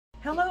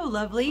Hello,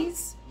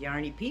 lovelies,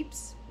 yarny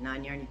peeps,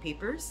 non-yarny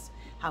peepers.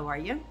 How are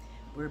you?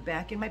 We're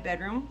back in my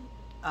bedroom.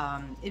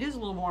 It is a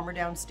little warmer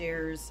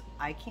downstairs.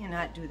 I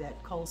cannot do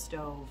that coal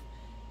stove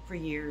for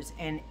years,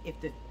 and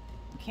if the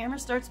camera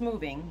starts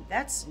moving,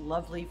 that's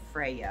lovely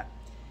Freya.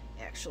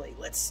 Actually,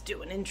 let's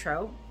do an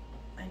intro.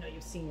 I know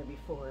you've seen her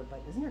before,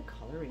 but isn't her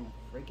coloring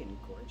friggin'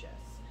 gorgeous?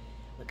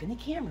 Look in the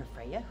camera,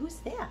 Freya. Who's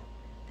that?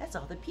 That's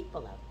all the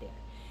people out there.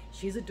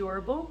 She's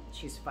adorable.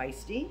 She's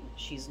feisty.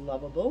 She's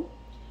lovable.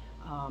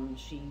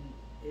 She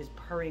is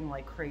purring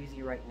like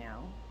crazy right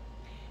now,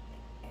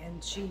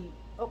 and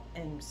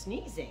and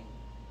sneezing.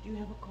 Do you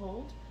have a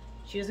cold?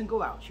 She doesn't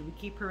go out. She would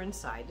keep her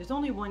inside. There's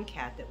only one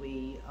cat that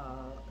we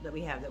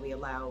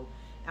allow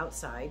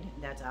outside.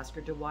 That's Oscar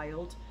de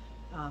Wild.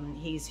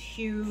 He's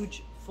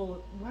huge, full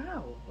of,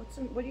 wow,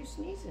 what are you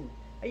sneezing?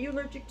 Are you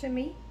allergic to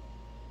me?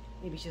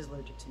 Maybe she's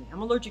allergic to me.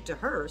 I'm allergic to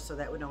her, so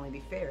that would only be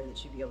fair that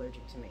she'd be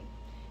allergic to me.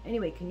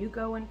 Anyway, can you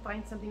go and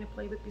find something to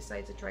play with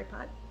besides a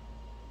tripod?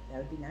 That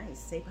would be nice.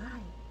 Say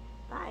bye.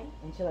 Bye.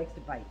 And she likes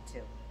to bite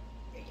too.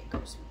 There you go,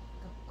 sweetie.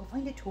 Go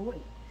find a toy.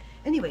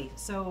 Anyway,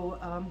 so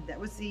that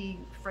was the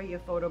Freya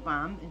photo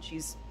bomb, and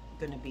she's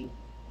going to be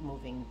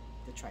moving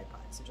the tripod,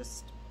 so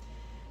just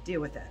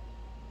deal with that.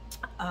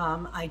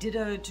 I did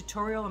a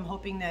tutorial. I'm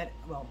hoping that,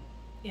 well,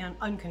 an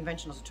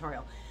unconventional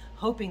tutorial,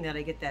 hoping that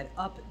I get that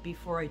up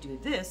before I do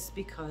this,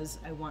 because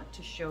I want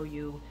to show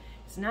you,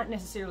 it's not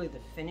necessarily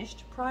the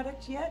finished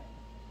product yet,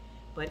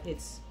 but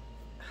it's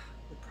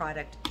the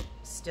product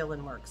still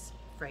in works.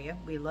 Freya,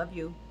 we love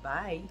you.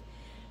 Bye.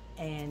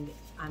 And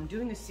I'm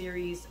doing a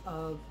series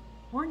of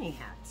horny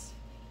hats.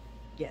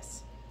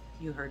 Yes,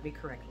 you heard me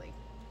correctly.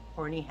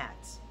 Horny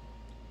hats.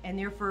 And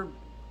they're for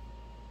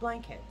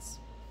blankheads.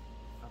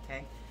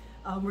 Okay?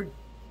 We're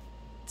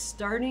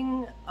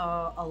starting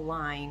a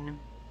line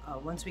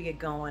once we get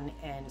going,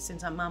 and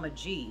since I'm Mama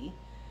G,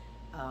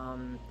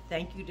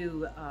 thank you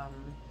to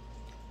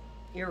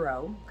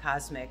Eero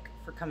Cosmic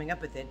for coming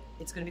up with it.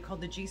 It's going to be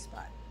called the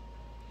G-Spot.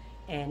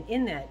 And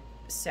in that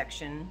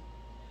section,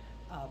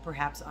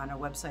 perhaps on our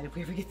website, if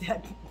we ever get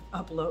that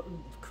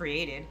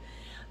created,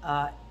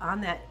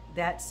 on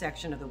that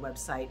section of the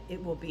website,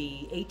 it will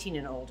be 18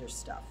 and older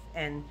stuff.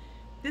 And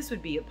this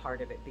would be a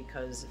part of it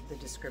because the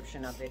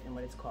description of it and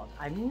what it's called.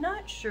 I'm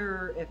not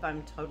sure if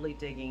I'm totally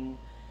digging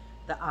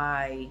the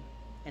I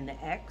and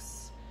the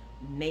X.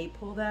 May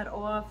pull that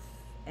off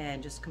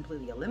and just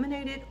completely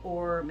eliminate it,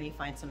 or may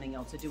find something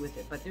else to do with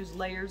it. But there's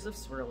layers of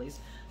swirlies.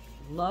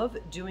 Love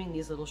doing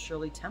these little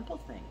Shirley Temple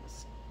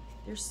things.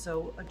 They're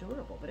so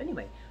adorable. But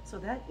anyway, so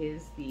that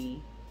is the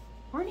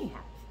horny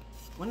hat,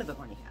 one of the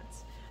horny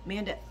hats.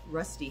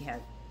 Rusty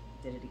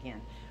did it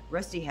again.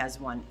 Rusty has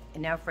one,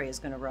 and now Freya's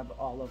going to rub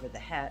all over the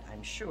hat,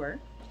 I'm sure.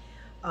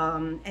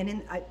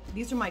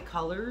 These are my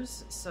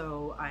colors,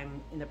 so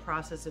I'm in the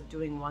process of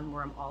doing one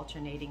where I'm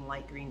alternating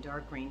light green,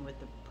 dark green with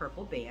the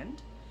purple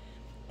band.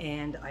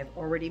 And I've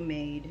already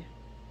made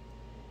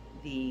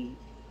the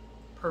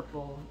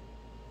purple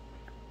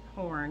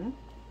horn.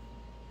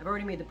 I've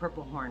already made the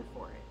purple horn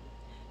for it.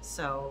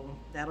 So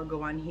that'll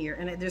go on here.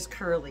 And there's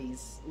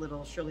curlies,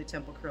 little Shirley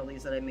Temple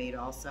curlies that I made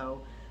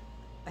also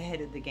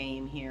ahead of the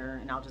game here.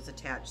 And I'll just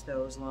attach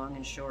those long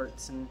and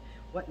shorts and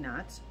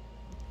whatnot.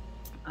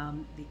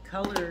 The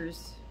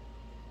colors,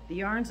 the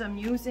yarns I'm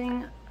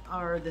using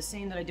are the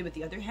same that I did with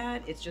the other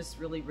hat. It's just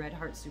really Red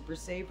Heart Super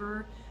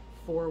Saver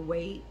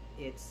 4-weight.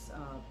 It's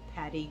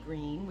Patty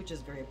Green, which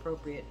is very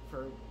appropriate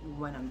for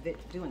when I'm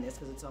doing this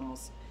because it's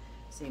almost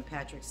St.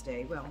 Patrick's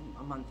Day, well,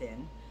 a month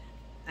in.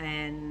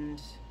 And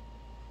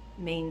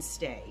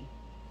Mainstays,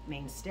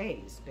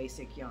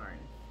 basic yarn.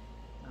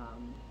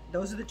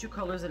 Those are the two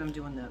colors that I'm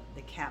doing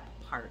the cap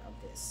part of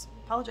this.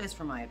 Apologize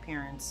for my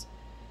appearance,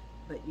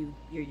 but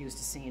you're used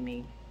to seeing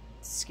me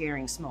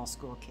scaring small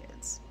school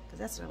kids, because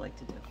that's what I like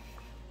to do.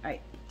 All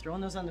right,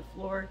 throwing those on the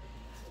floor.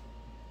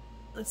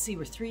 Let's see,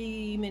 we're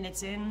 3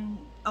 minutes in.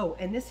 Oh,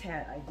 and this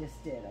hat I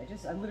just did.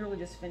 I literally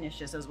just finished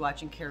this. I was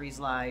watching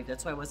Carrie's live.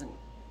 That's why I wasn't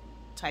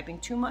typing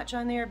too much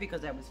on there,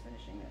 because I was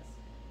finishing this.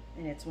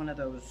 And it's one of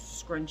those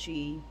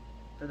scrunchy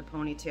for the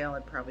ponytail.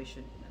 I probably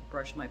should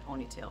brush my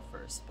ponytail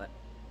first, but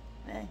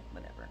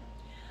whatever.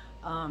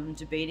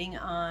 Debating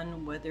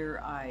on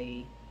whether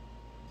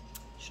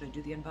should I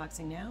do the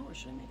unboxing now or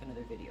should I make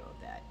another video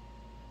of that?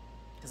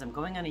 Because I'm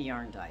going on a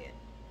yarn diet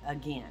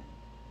again,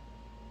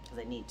 because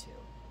I need to.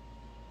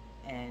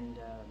 And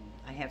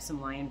I have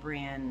some Lion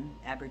Brand,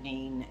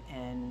 Aberdeen,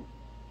 and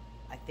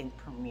I think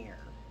Premier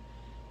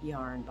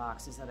yarn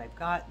boxes that I've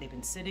got. They've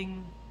been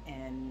sitting,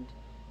 and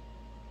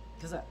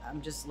because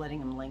I'm just letting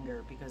them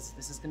linger, because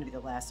this is going to be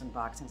the last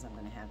unboxings I'm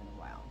going to have in a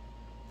while.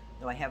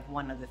 Though I have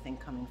one other thing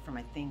coming from,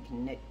 I think,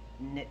 Knit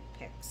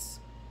Picks.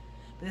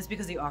 But that's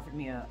because they offered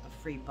me a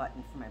free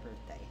button for my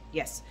birthday.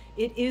 Yes,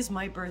 it is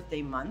my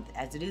birthday month,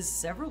 as it is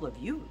several of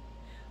you,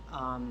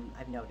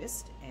 I've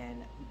noticed,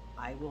 and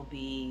I will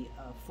be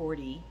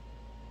 40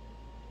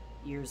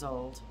 years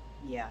old,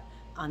 yeah,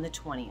 on the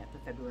 20th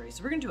of February.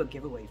 So we're going to do a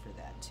giveaway for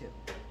that too.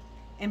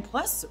 And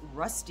plus,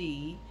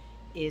 Rusty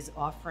is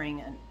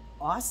offering an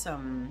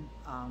awesome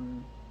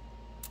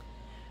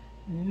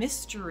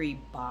mystery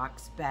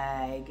box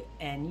bag,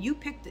 and you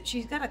picked it.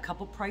 She's got a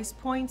couple price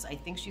points. I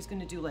think she's going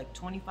to do like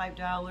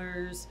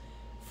 $25,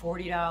 $40,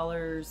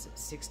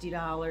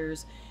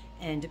 $60,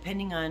 and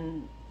depending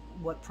on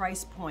what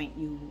price point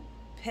you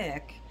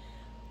pick,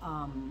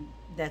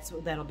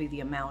 that'll be the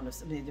amount of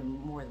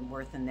something more than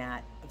worth than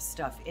that of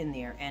stuff in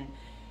there. And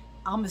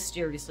I'll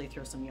mysteriously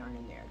throw some yarn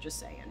in there, just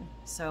saying.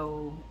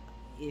 So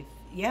if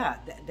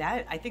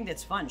that I think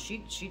that's fun.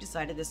 She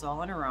decided this all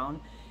on her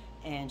own,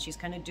 and she's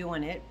kind of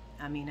doing it.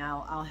 I mean,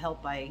 I'll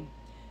help by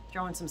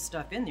throwing some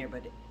stuff in there,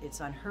 but it's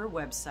on her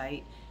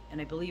website,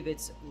 and I believe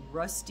it's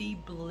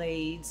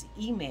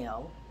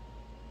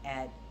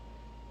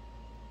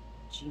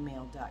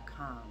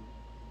rustybladesemail@gmail.com.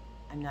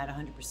 I'm not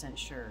 100%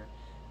 sure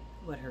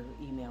what her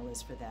email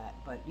is for that,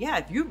 but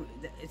yeah,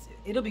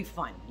 it'll be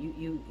fun.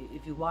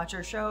 If you watch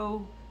our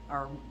show,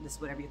 or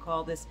this, whatever you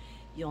call this,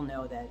 you'll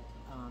know that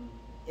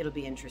it'll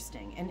be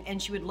interesting.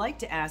 And she would like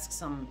to ask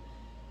some,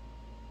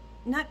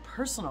 not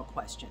personal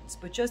questions,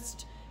 but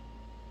just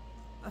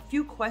a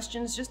few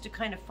questions, just to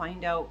kind of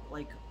find out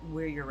like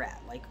where you're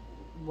at, like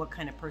what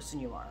kind of person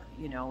you are,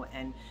 you know.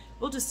 And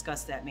we'll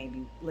discuss that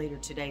maybe later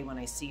today when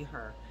I see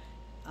her,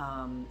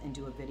 and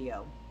do a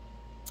video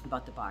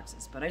about the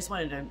boxes. But I just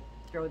wanted to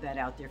throw that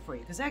out there for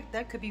you, because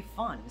that could be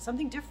fun,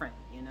 something different,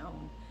 you know.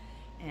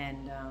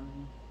 And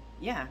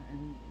yeah,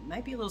 and it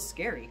might be a little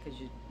scary,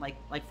 because you,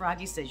 like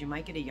Froggy says, you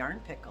might get a yarn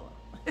pickle,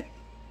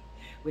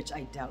 which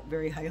I doubt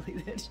very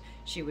highly that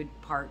she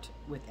would part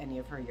with any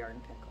of her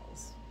yarn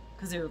pickles,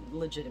 because they're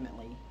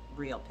legitimately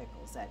real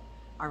pickles that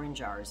are in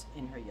jars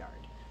in her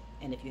yard.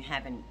 And if you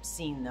haven't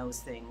seen those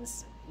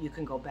things, you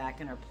can go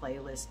back in our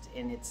playlist,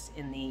 and it's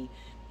in the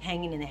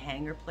Hanging in the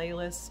Hanger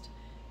playlist,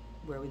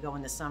 where we go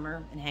in the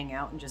summer and hang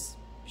out and just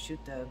shoot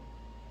the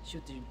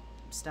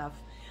stuff,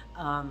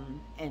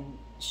 and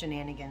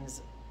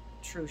shenanigans,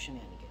 true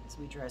shenanigans.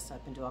 We dress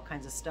up and do all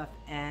kinds of stuff,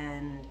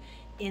 and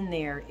in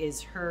there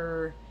is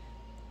her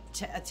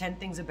 10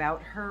 things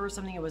about her or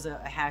something. It was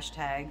a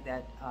hashtag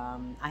that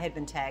I had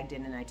been tagged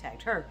in, and I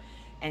tagged her,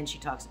 and she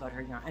talks about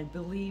her yarn. I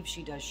believe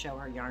she does show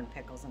her yarn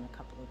pickles in a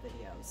couple of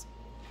videos.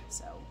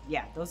 So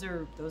yeah, those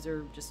are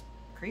just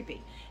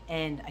creepy.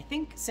 And I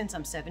think since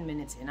I'm 7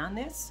 minutes in on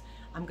this,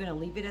 I'm gonna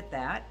leave it at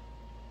that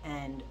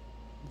and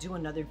do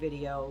another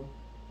video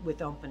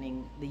with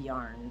opening the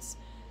yarns,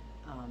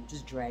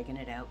 just dragging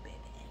it out, baby,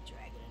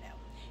 dragging it out.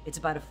 It's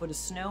about 1 foot of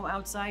snow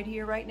outside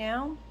here right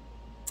now.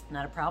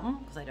 Not a problem,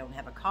 because I don't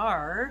have a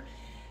car.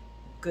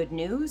 Good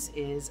news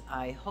is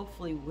I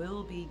hopefully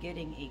will be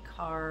getting a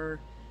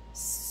car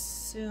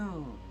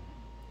soon,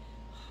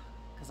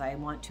 because I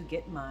want to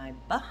get my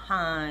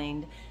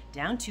behind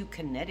down to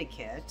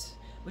Connecticut,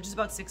 which is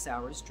about 6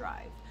 hours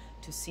drive,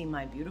 to see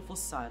my beautiful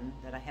son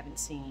that I haven't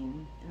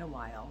seen in a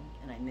while,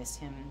 and I miss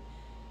him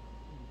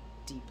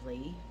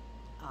deeply.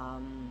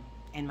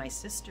 And my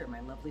sister, my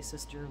lovely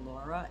sister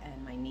Laura,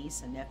 and my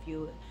niece and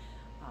nephew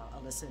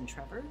Alyssa and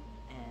Trevor,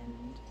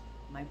 and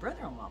my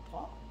brother-in-law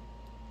Paul.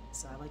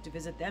 So I like to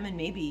visit them, and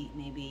maybe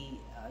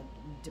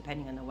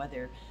depending on the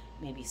weather,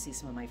 maybe see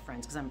some of my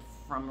friends, because I'm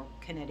from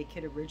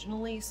Connecticut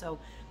originally. So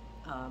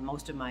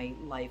most of my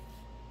life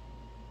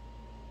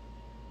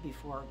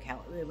before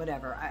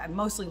whatever, I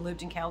mostly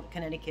lived in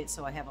Connecticut,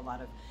 so I have a lot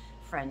of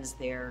friends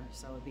there.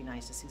 So it'd be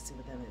nice to see some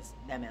of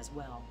them as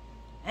well.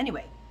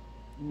 Anyway,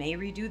 may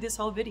redo this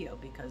whole video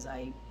because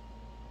I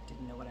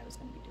didn't know what I was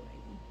going to be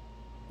doing.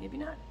 Maybe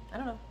not. I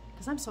don't know,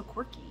 because I'm so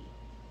quirky.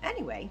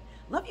 Anyway,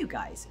 love you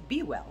guys.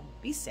 Be well,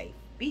 be safe,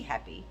 be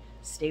happy,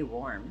 stay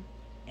warm,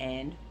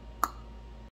 and